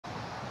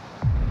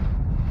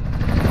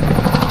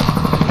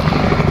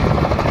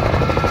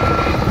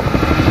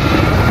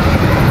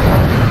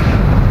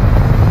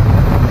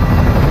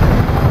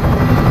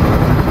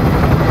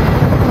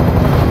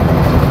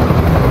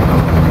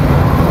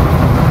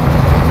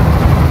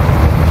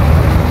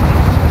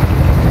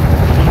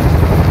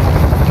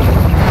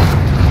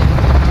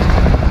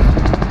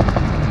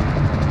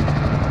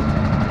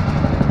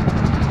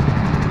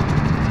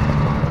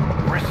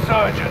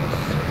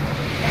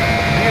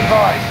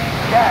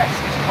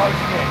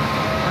closing in.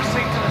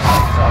 Proceed to the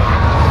safe zone.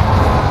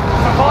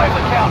 Survive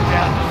the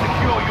countdown to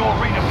secure your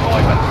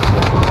redeployment.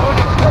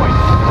 Earning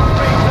points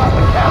speeds up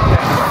the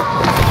countdown.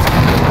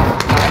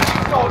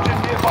 Enemy soldiers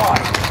nearby.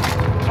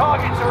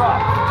 Targets are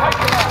up. Take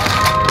them out.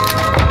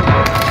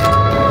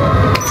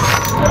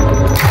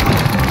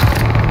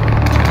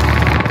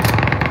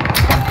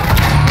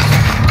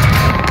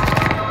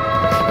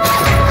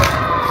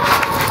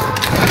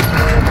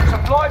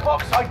 Supply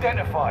box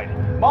identified.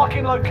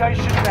 Marking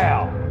location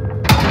now.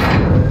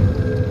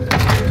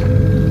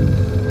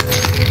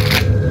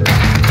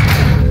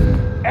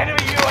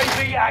 Enemy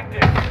UAV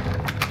active.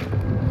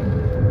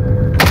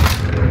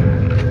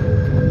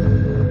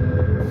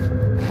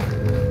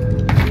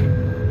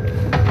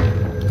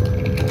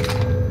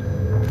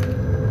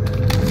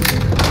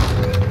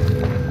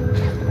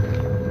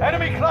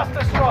 Enemy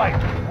cluster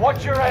strike.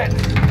 Watch your head.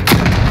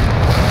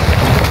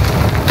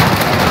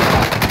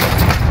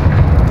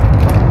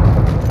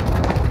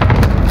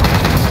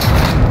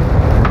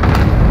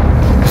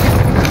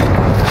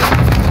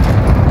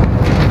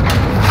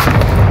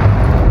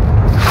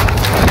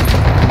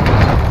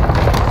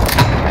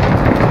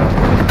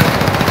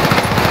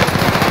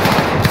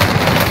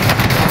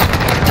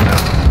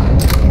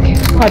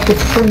 I could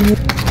bring you.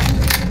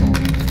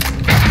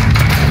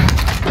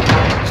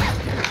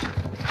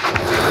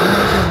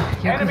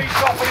 Enemy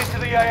dropping into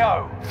the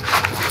AO.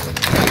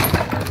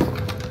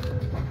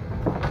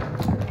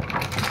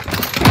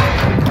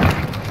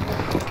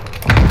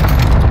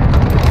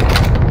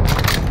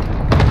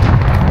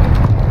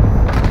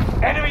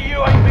 Enemy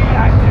UAV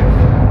active.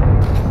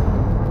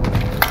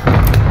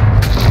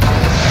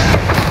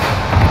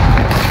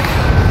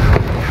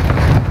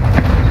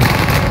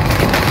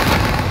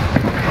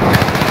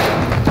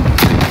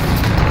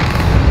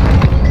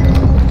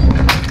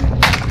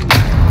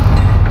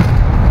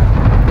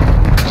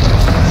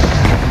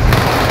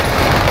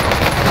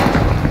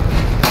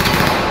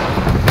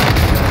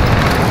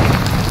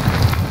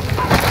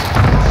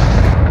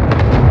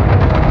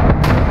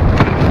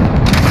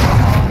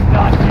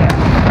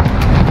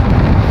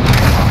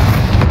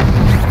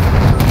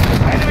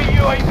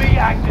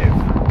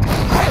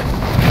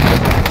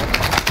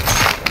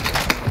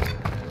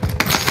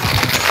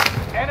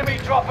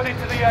 Dropping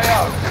into the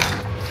AO.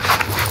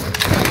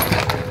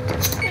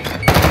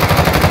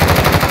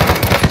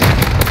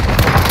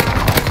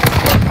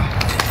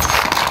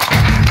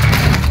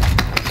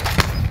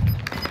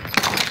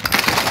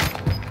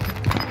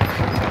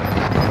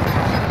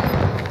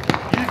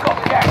 You've got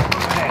gas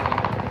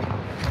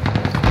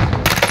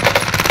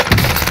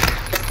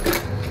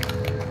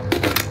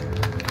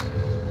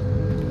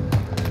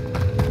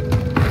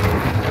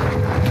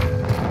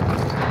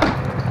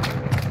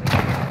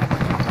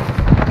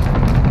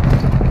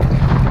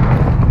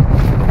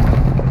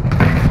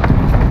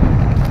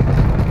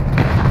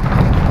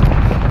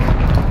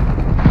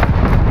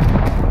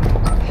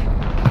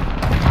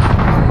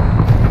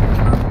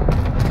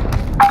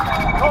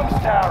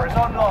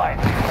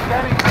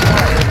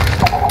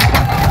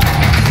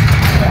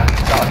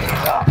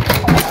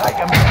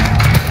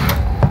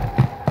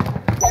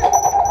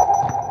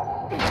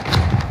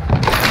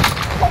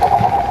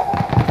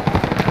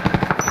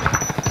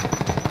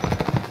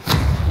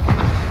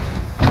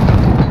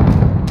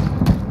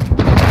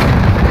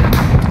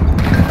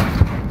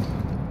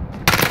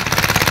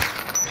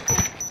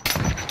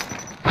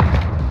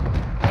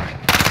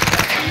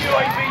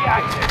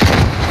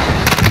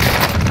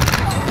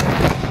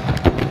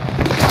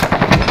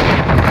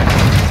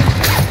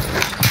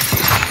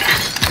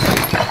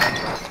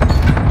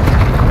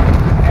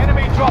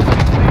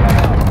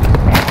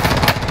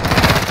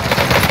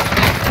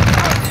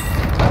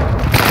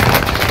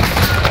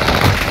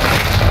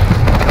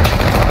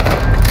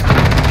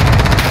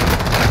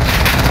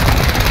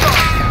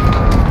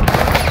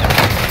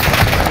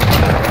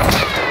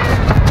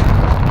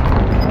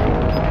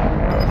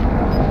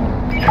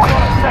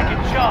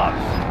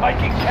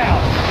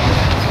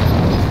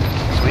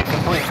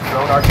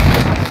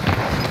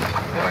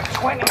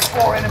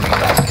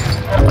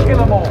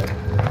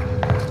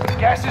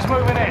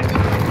moving in.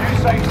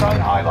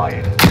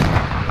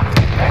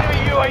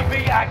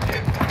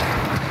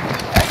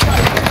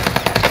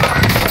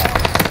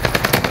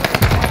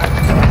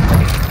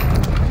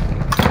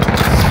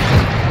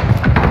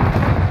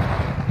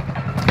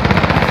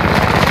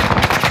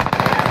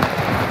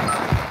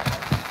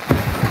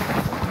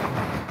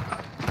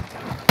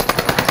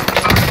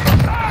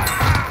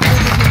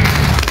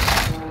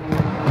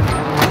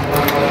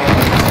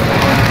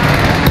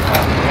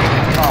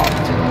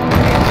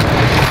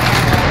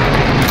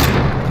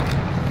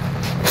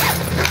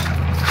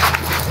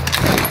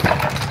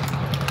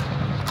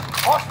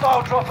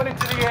 Dropping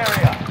into the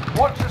area.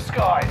 Watch the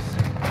skies.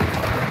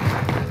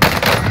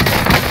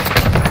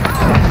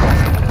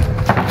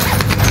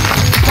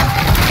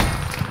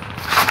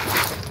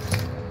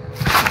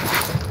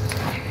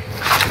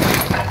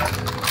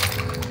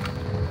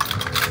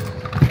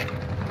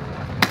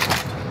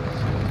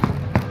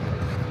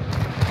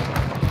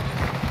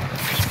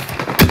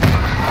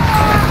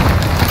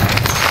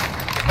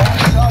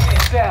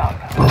 Target down.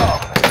 Oh.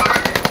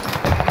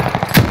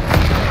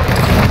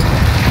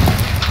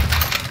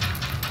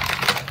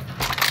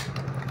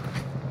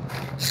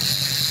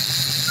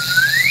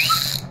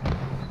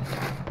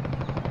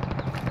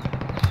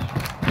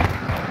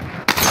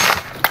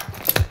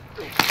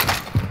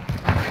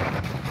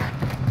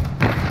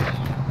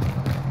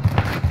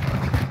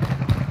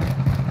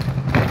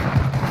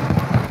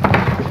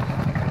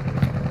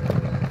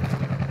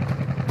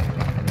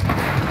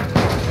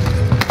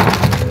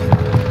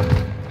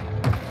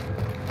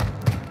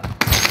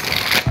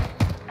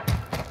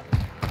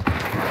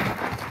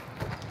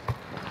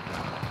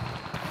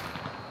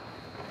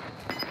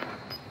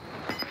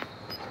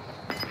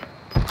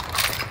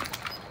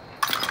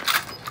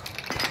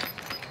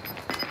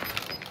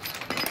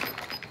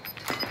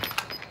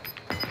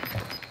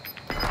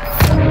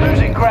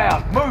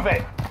 ground. Move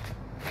it.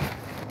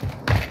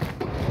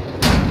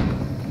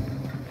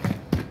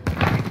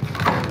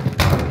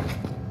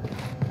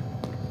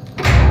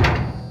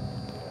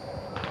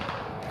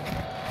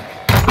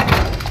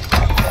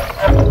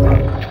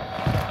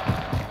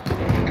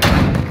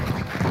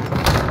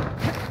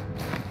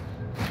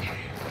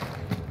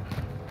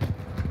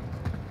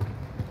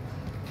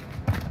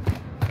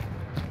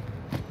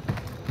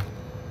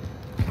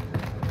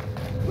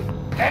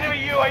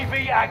 Enemy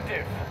UAV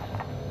active.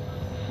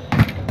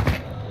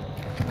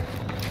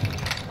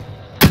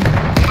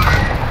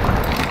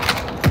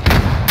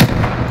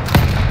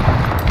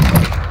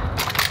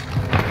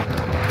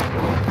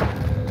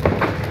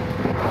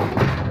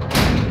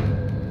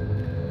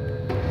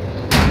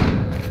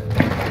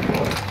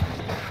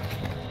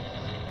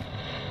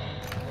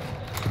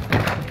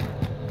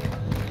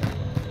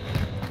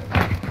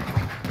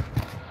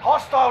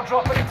 Hostile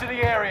dropping into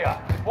the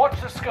area. Watch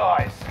the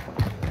skies.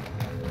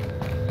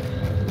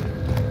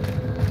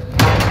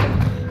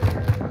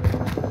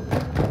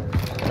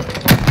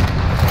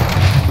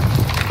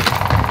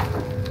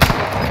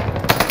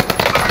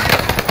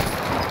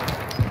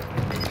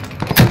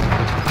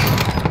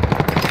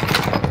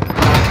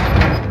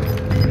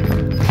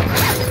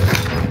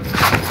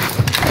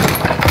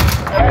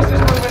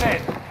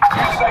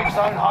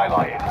 Zone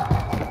highlighted.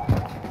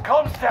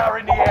 Comms tower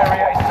in the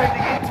area is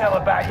sending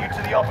intel about you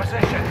to the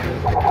opposition.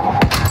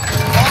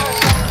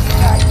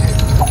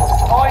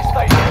 Fire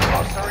station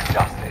costs are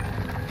adjusted.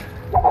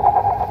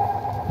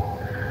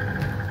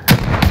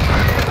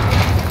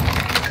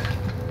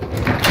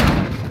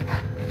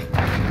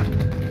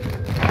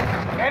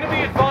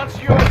 Enemy advanced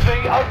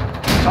UAV up.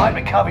 Time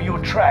to cover your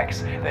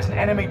tracks. There's an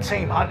enemy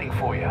team hunting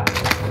for you.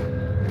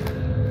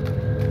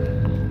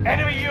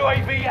 Enemy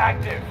UAV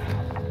active.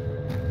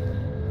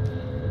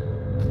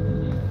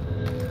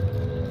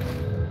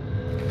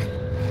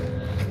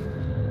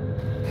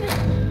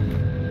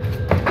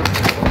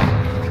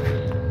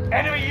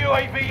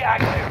 UAV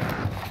active.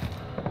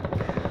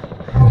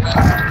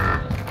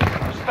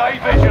 Stay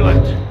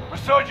vigilant.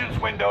 Resurgence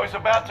window is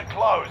about to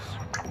close.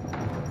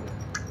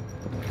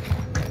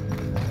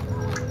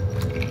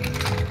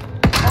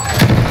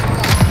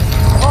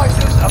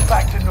 Prices are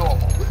back to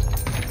normal.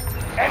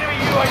 Enemy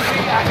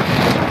UAV active.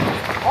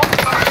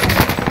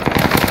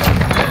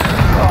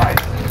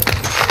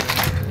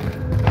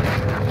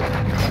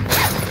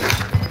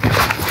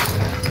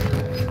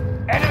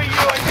 Enemy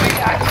UAV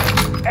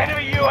active.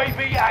 Enemy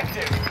UAV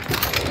active.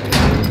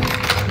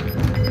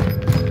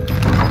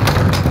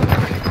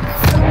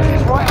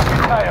 Right up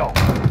your tail.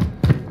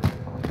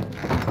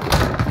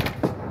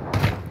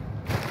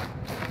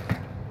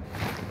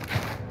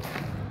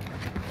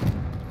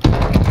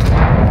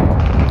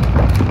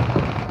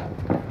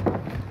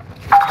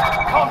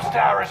 Comms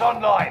tower is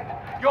online.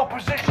 Your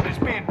position is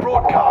being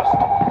broadcast.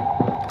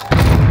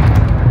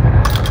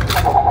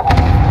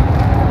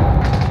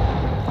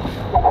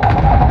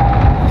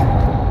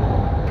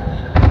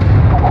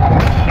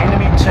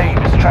 Enemy team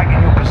is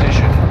tracking your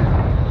position.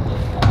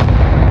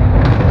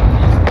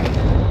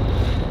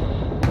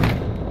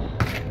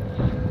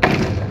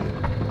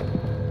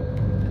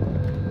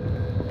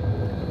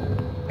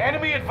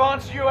 Enemy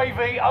advanced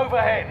UAV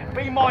overhead.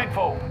 Be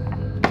mindful.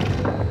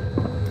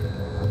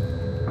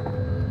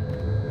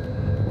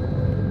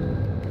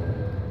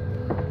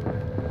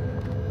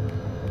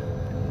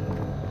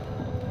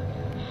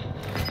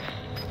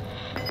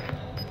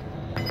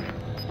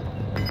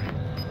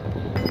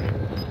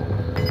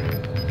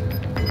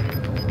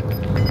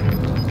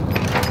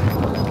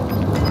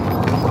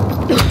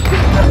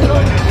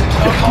 Resurgence is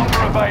no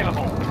longer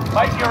available.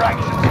 Make your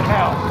actions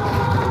count.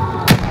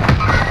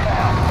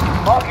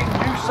 Marking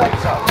new safe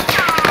zone.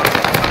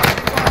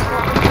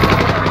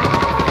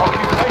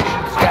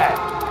 Occupation scan.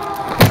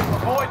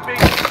 Avoid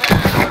being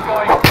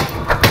going.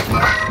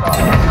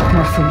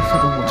 Nothing for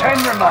the world. 10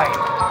 remain.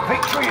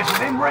 Victory is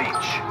within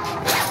reach.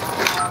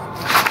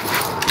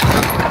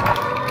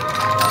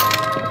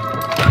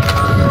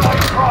 Stay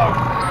prone.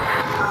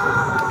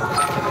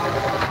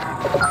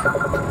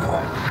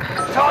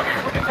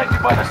 Targets were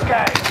detected by the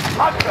scan.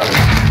 Hunt them.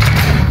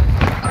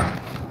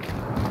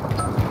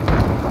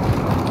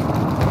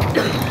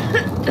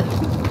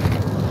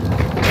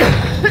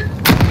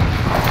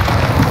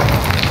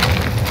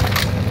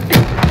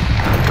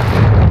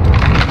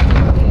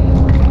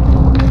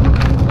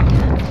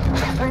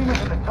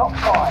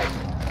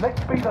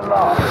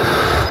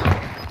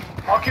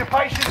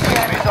 Occupation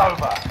scan is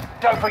over.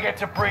 Don't forget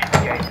to breathe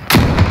again.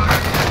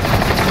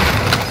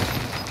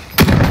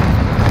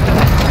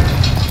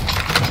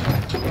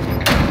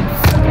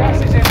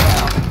 Gas is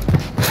inbound.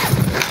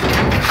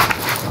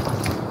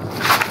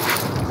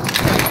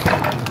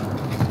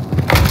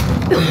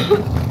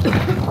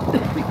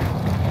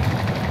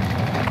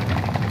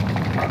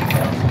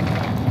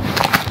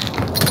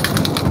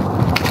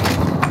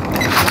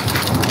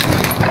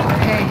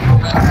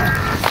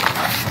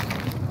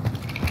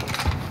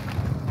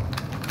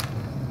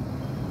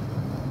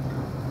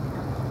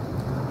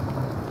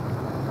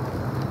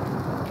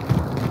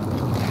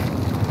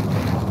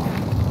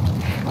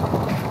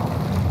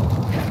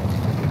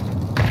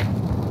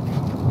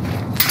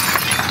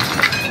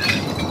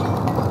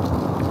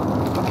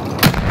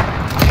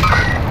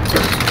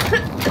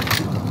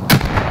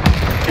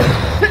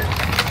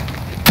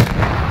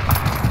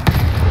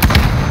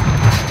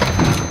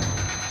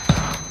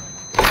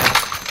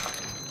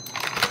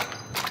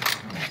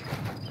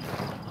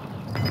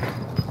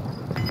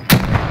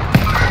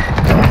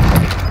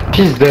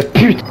 Fils de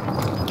pute.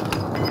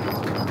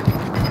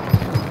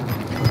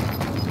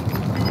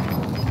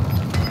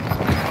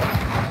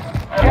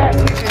 Gas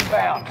is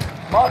inbound.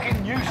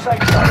 Marking new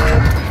safe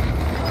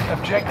zone.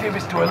 Objective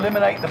is to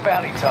eliminate the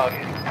bounty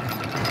target.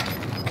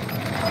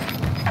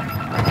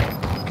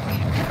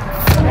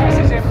 Gas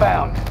is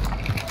inbound.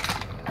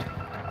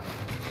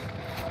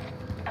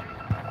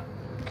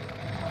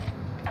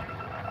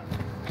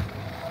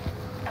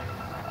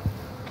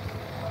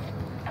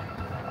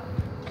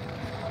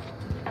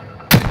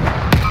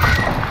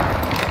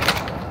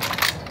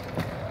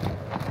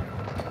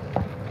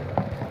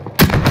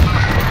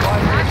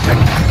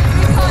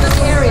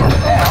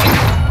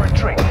 Now, for a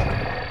drink.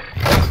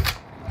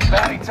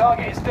 Bounty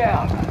target is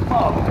down.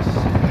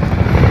 Marvelous.